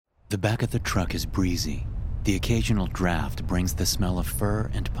The back of the truck is breezy. The occasional draft brings the smell of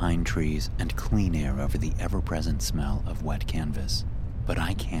fir and pine trees and clean air over the ever-present smell of wet canvas. But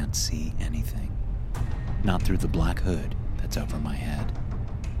I can't see anything. Not through the black hood that's over my head.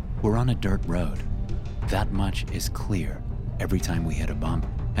 We're on a dirt road. That much is clear every time we hit a bump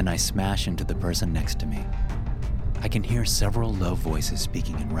and I smash into the person next to me. I can hear several low voices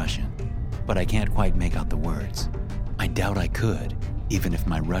speaking in Russian, but I can't quite make out the words. I doubt I could, even if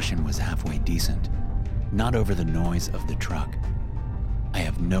my Russian was halfway decent. Not over the noise of the truck. I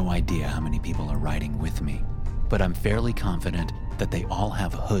have no idea how many people are riding with me, but I'm fairly confident that they all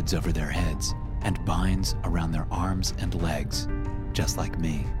have hoods over their heads and binds around their arms and legs, just like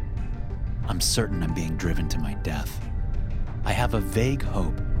me. I'm certain I'm being driven to my death. I have a vague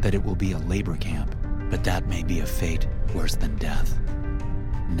hope that it will be a labor camp, but that may be a fate worse than death.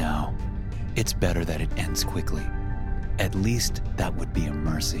 No, it's better that it ends quickly. At least that would be a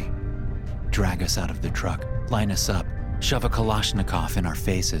mercy. Drag us out of the truck, line us up, shove a Kalashnikov in our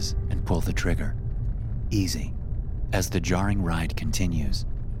faces, and pull the trigger. Easy. As the jarring ride continues,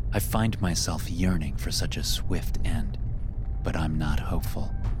 I find myself yearning for such a swift end. But I'm not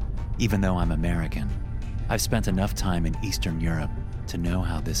hopeful. Even though I'm American, I've spent enough time in Eastern Europe to know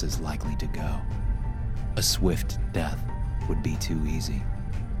how this is likely to go. A swift death would be too easy.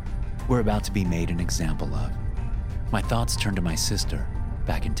 We're about to be made an example of. My thoughts turn to my sister,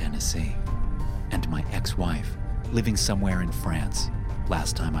 back in Tennessee, and my ex-wife, living somewhere in France,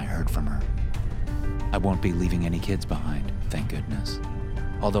 last time I heard from her. I won't be leaving any kids behind, thank goodness.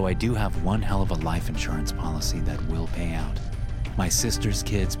 Although I do have one hell of a life insurance policy that will pay out. My sister's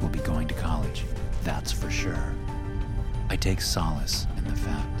kids will be going to college, that's for sure. I take solace in the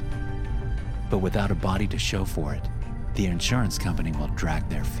fact. But without a body to show for it, the insurance company will drag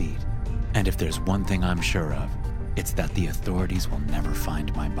their feet. And if there's one thing I'm sure of, it's that the authorities will never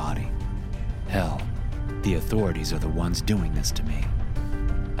find my body. Hell, the authorities are the ones doing this to me.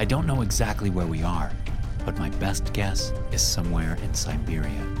 I don't know exactly where we are, but my best guess is somewhere in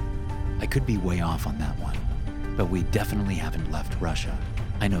Siberia. I could be way off on that one, but we definitely haven't left Russia.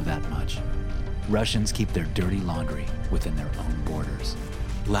 I know that much. Russians keep their dirty laundry within their own borders.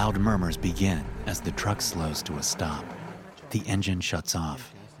 Loud murmurs begin as the truck slows to a stop. The engine shuts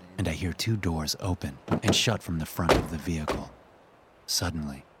off, and I hear two doors open and shut from the front of the vehicle.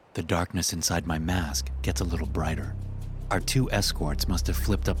 Suddenly, the darkness inside my mask gets a little brighter. Our two escorts must have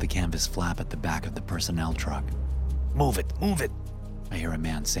flipped up the canvas flap at the back of the personnel truck. Move it, I hear a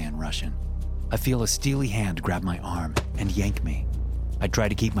man say in Russian. I feel a steely hand grab my arm and yank me. I try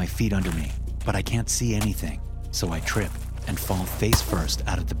to keep my feet under me, but I can't see anything, so I trip and fall face first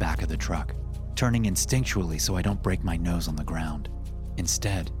out of the back of the truck, turning instinctually so I don't break my nose on the ground.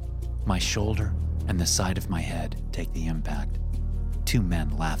 Instead, my shoulder and the side of my head take the impact. Two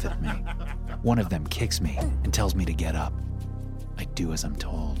men laugh at me. One of them kicks me and tells me to get up. I do as I'm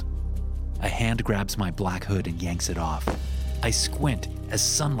told. A hand grabs my black hood and yanks it off. I squint as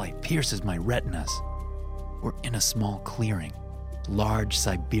sunlight pierces my retinas. We're in a small clearing. Large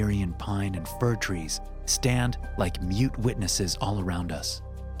Siberian pine and fir trees stand like mute witnesses all around us.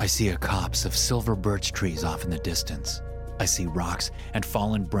 I see a copse of silver birch trees off in the distance. I see rocks and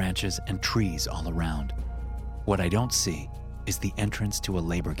fallen branches and trees all around. What I don't see is the entrance to a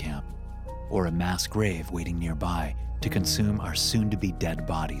labor camp, or a mass grave waiting nearby to consume our soon-to-be dead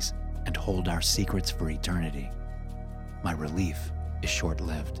bodies and hold our secrets for eternity. My relief is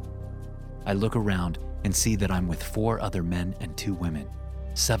short-lived. I look around and see that I'm with 4 other men and 2 women,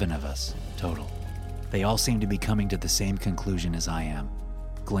 7 of us total. They all seem to be coming to the same conclusion as I am,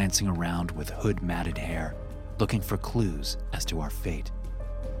 glancing around with hood-matted hair, looking for clues as to our fate.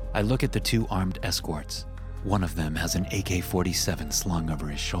 I look at the 2 armed escorts. One of them has an AK-47 slung over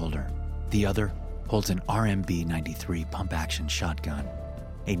his shoulder. The other holds an RMB-93 pump-action shotgun,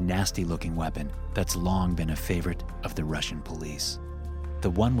 a nasty-looking weapon that's long been a favorite of the Russian police. The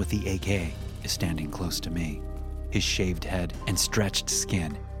one with the AK is standing close to me. His shaved head and stretched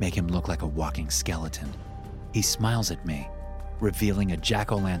skin make him look like a walking skeleton. He smiles at me, revealing a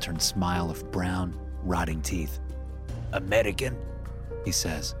jack-o'-lantern smile of brown, rotting teeth. "American?" he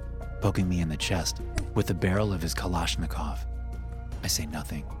says, poking me in the chest with the barrel of his Kalashnikov. I say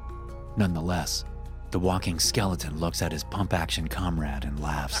nothing. Nonetheless, the walking skeleton looks at his pump-action comrade and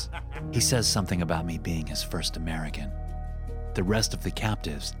laughs. He says something about me being his first American. The rest of the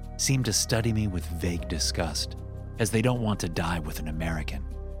captives seem to study me with vague disgust, as they don't want to die with an American.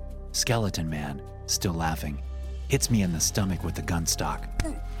 Skeleton Man, still laughing, hits me in the stomach with the gun stock.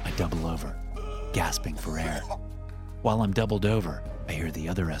 I double over, gasping for air. While I'm doubled over, I hear the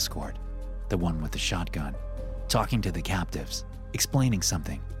other escort, the one with the shotgun, talking to the captives, explaining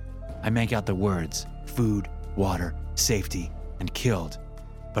something. I make out the words, food, water, safety, and killed,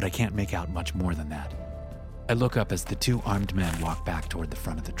 but I can't make out much more than that. I look up as the two armed men walk back toward the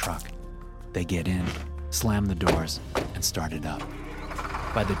front of the truck. They get in, slam the doors, and start it up.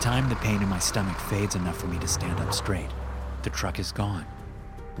 By the time the pain in my stomach fades enough for me to stand up straight, the truck is gone,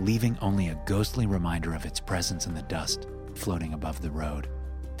 leaving only a ghostly reminder of its presence in the dust floating above the road.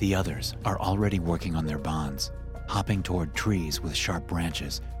 The others are already working on their bonds, hopping toward trees with sharp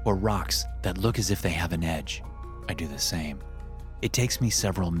branches or rocks that look as if they have an edge. I do the same. It takes me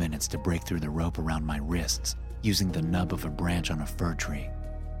several minutes to break through the rope around my wrists using the nub of a branch on a fir tree.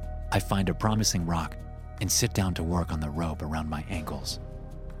 I find a promising rock and sit down to work on the rope around my ankles.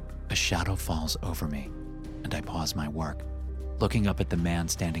 A shadow falls over me, and I pause my work, looking up at the man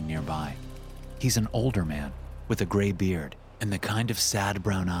standing nearby. He's an older man with a gray beard and the kind of sad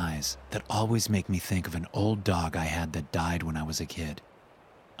brown eyes that always make me think of an old dog I had that died when I was a kid.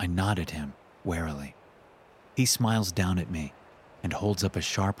 I nod at him warily. He smiles down at me and holds up a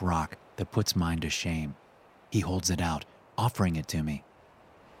sharp rock that puts mine to shame. He holds it out, offering it to me.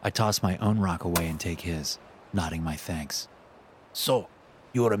 I toss my own rock away and take his, nodding my thanks. So,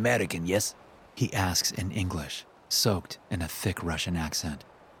 you're American, yes? He asks in English, soaked in a thick Russian accent.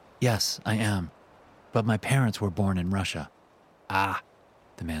 Yes, I am, but my parents were born in Russia. Ah,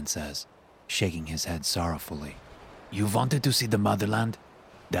 the man says, shaking his head sorrowfully. You wanted to see the motherland?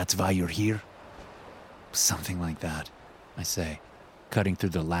 That's why you're here? Something like that, I say, cutting through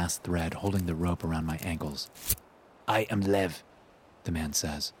the last thread holding the rope around my ankles. I am Lev, the man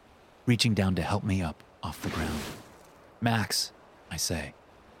says, reaching down to help me up off the ground. Max, I say,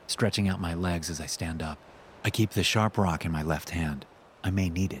 stretching out my legs as I stand up. I keep the sharp rock in my left hand. I may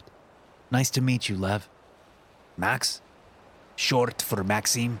need it. Nice to meet you, Lev. Max? Short for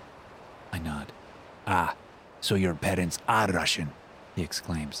Maxim? I nod. Ah, so your parents are Russian, he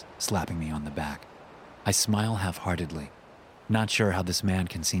exclaims, slapping me on the back. I smile half-heartedly, not sure how this man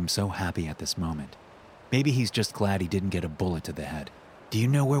can seem so happy at this moment. Maybe he's just glad he didn't get a bullet to the head. Do you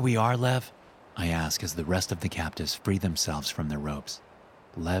know where we are, Lev? I ask as the rest of the captives free themselves from their ropes.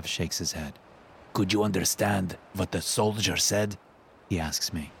 Lev shakes his head. Could you understand what the soldier said? He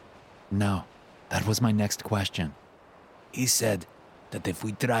asks me. No, that was my next question. He said that if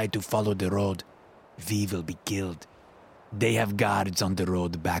we try to follow the road, we will be killed. They have guards on the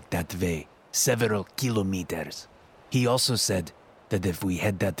road back that way, several kilometers. He also said that if we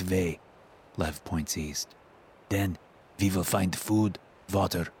head that way, Lev points east, then we will find food,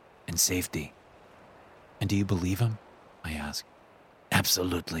 water, and safety. And do you believe him? I ask.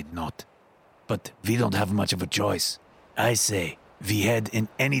 Absolutely not. But we don't have much of a choice. I say we head in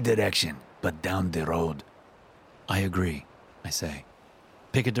any direction but down the road. I agree, I say.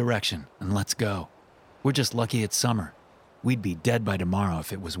 Pick a direction and let's go. We're just lucky it's summer. We'd be dead by tomorrow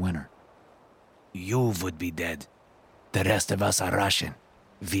if it was winter. You would be dead. The rest of us are Russian.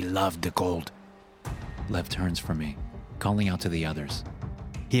 We love the cold. Lev turns from me, calling out to the others.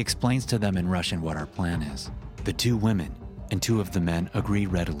 He explains to them in Russian what our plan is. The two women and two of the men agree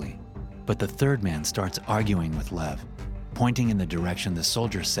readily, but the third man starts arguing with Lev, pointing in the direction the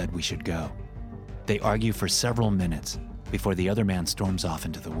soldier said we should go. They argue for several minutes before the other man storms off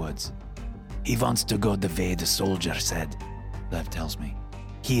into the woods. He wants to go the way the soldier said, Lev tells me.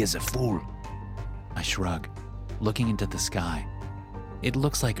 He is a fool. I shrug, looking into the sky. It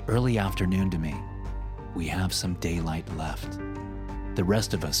looks like early afternoon to me. We have some daylight left. The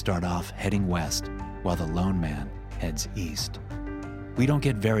rest of us start off heading west, while the lone man heads east. We don't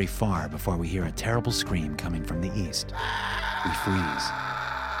get very far before we hear a terrible scream coming from the east. We freeze.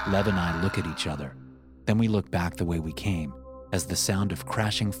 Lev and I look at each other. Then we look back the way we came, as the sound of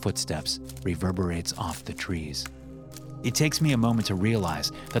crashing footsteps reverberates off the trees. It takes me a moment to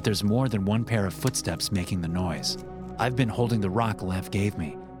realize that there's more than one pair of footsteps making the noise. I've been holding the rock Lev gave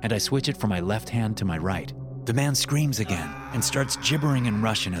me, and I switch it from my left hand to my right. The man screams again and starts gibbering in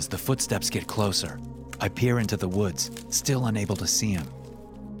Russian as the footsteps get closer. I peer into the woods, still unable to see him.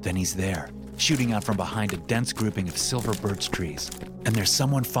 Then he's there, shooting out from behind a dense grouping of silver birch trees, and there's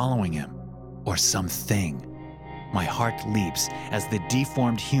someone following him, or something. My heart leaps as the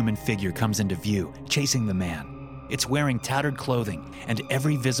deformed human figure comes into view, chasing the man. It's wearing tattered clothing, and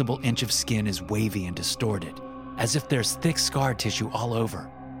every visible inch of skin is wavy and distorted, as if there's thick scar tissue all over.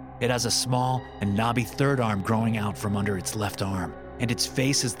 It has a small and knobby third arm growing out from under its left arm, and its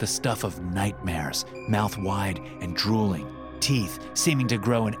face is the stuff of nightmares, mouth wide and drooling, teeth seeming to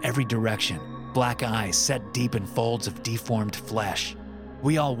grow in every direction, black eyes set deep in folds of deformed flesh.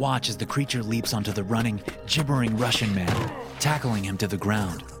 We all watch as the creature leaps onto the running, gibbering Russian man, tackling him to the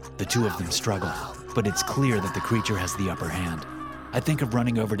ground. The two of them struggle, but it's clear that the creature has the upper hand. I think of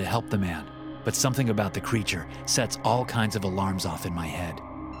running over to help the man, but something about the creature sets all kinds of alarms off in my head.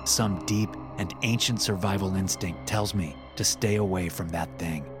 Some deep and ancient survival instinct tells me to stay away from that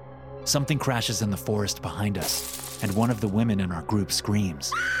thing. Something crashes in the forest behind us, and one of the women in our group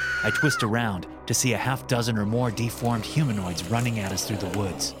screams. I twist around to see a half dozen or more deformed humanoids running at us through the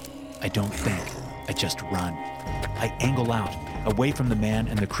woods. I don't think, I just run. I angle out, away from the man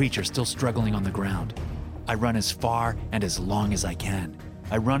and the creature still struggling on the ground. I run as far and as long as I can.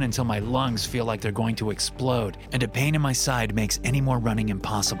 I run until my lungs feel like they're going to explode, and a pain in my side makes any more running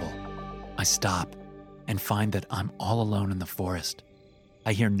impossible. I stop and find that I'm all alone in the forest.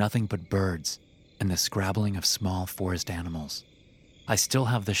 I hear nothing but birds and the scrabbling of small forest animals. I still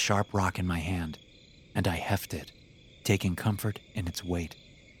have the sharp rock in my hand, and I heft it, taking comfort in its weight.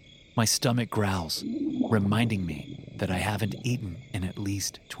 My stomach growls, reminding me that I haven't eaten in at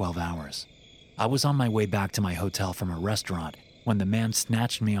least 12 hours. I was on my way back to my hotel from a restaurant when the man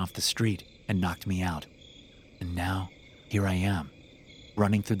snatched me off the street and knocked me out. And now, here I am,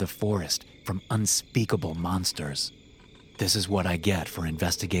 running through the forest from unspeakable monsters. This is what I get for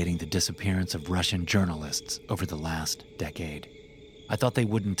investigating the disappearance of Russian journalists over the last decade. I thought they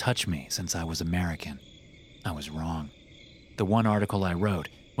wouldn't touch me since I was American. I was wrong. The one article I wrote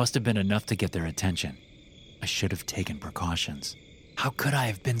must have been enough to get their attention. I should have taken precautions. How could I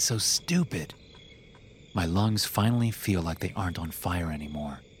have been so stupid? My lungs finally feel like they aren't on fire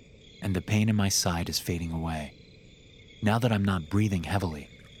anymore, and the pain in my side is fading away. Now that I'm not breathing heavily,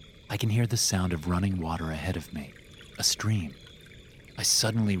 I can hear the sound of running water ahead of me, a stream. I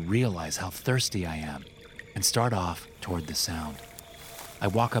suddenly realize how thirsty I am and start off toward the sound. I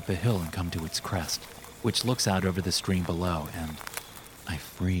walk up a hill and come to its crest, which looks out over the stream below, and I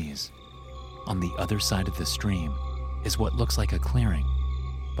freeze. On the other side of the stream is what looks like a clearing,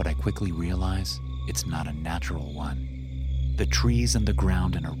 but I quickly realize it's not a natural one. The trees and the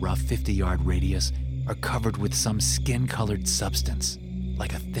ground in a rough 50-yard radius are covered with some skin-colored substance,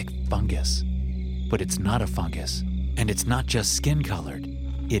 like a thick fungus. But it's not a fungus, and it's not just skin-colored.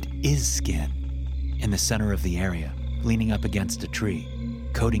 It is skin. In the center of the area, leaning up against a tree,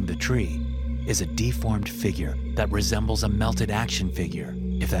 coating the tree, is a deformed figure that resembles a melted action figure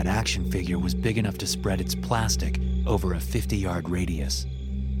if that action figure was big enough to spread its plastic over a 50-yard radius.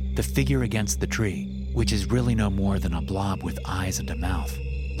 The figure against the tree, which is really no more than a blob with eyes and a mouth,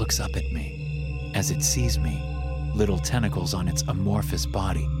 looks up at me. As it sees me, little tentacles on its amorphous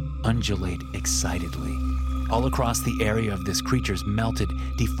body undulate excitedly. All across the area of this creature's melted,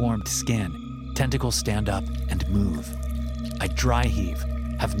 deformed skin, tentacles stand up and move. I dry heave,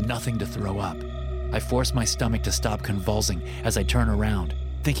 have nothing to throw up. I force my stomach to stop convulsing as I turn around,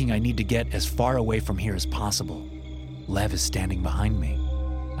 thinking I need to get as far away from here as possible. Lev is standing behind me.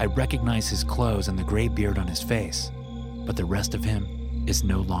 I recognize his clothes and the gray beard on his face, but the rest of him is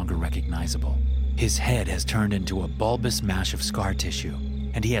no longer recognizable. His head has turned into a bulbous mash of scar tissue,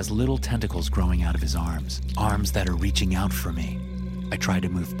 and he has little tentacles growing out of his arms that are reaching out for me. I try to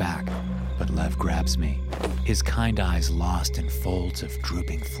move back, but Lev grabs me, his kind eyes lost in folds of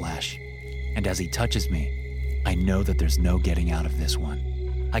drooping flesh. And as he touches me, I know that there's no getting out of this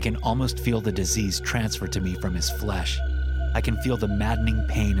one. I can almost feel the disease transfer to me from his flesh. I can feel the maddening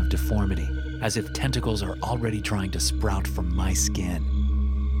pain of deformity, as if tentacles are already trying to sprout from my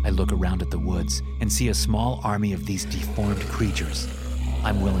skin. I look around at the woods and see a small army of these deformed creatures.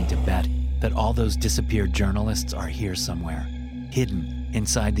 I'm willing to bet that all those disappeared journalists are here somewhere, hidden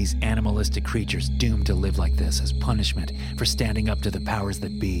inside these animalistic creatures doomed to live like this as punishment for standing up to the powers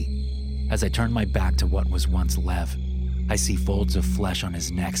that be. As I turn my back to what was once Lev, I see folds of flesh on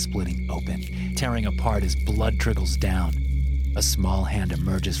his neck splitting open, tearing apart as blood trickles down. A small hand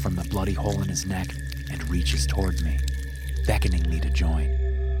emerges from the bloody hole in his neck and reaches toward me, beckoning me to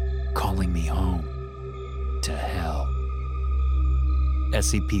join, calling me home to hell.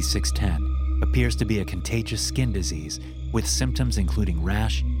 SCP-610 appears to be a contagious skin disease with symptoms including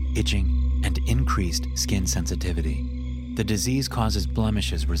rash, itching, and increased skin sensitivity. The disease causes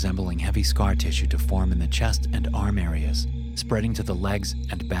blemishes resembling heavy scar tissue to form in the chest and arm areas, spreading to the legs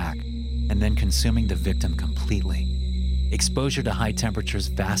and back, and then consuming the victim completely. Exposure to high temperatures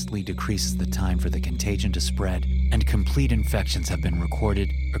vastly decreases the time for the contagion to spread, and complete infections have been recorded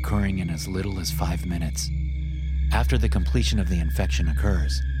occurring in as little as 5 minutes. After the completion of the infection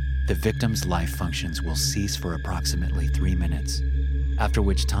occurs, the victim's life functions will cease for approximately 3 minutes, after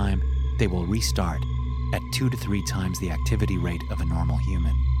which time they will restart at 2 to 3 times the activity rate of a normal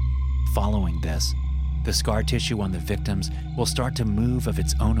human. Following this, the scar tissue on the victims will start to move of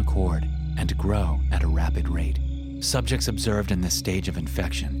its own accord and grow at a rapid rate. Subjects observed in this stage of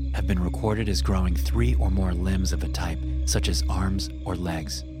infection have been recorded as growing 3 or more limbs of a type, such as arms or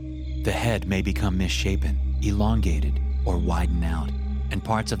legs. The head may become misshapen, elongated, or widen out, and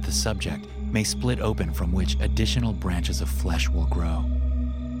parts of the subject may split open from which additional branches of flesh will grow.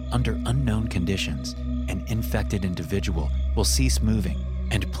 Under unknown conditions, an infected individual will cease moving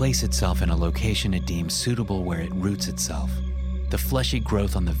and place itself in a location it deems suitable where it roots itself. The fleshy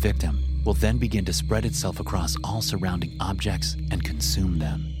growth on the victim will then begin to spread itself across all surrounding objects and consume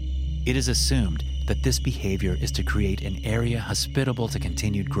them. It is assumed that this behavior is to create an area hospitable to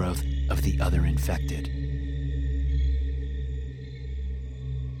continued growth of the other infected.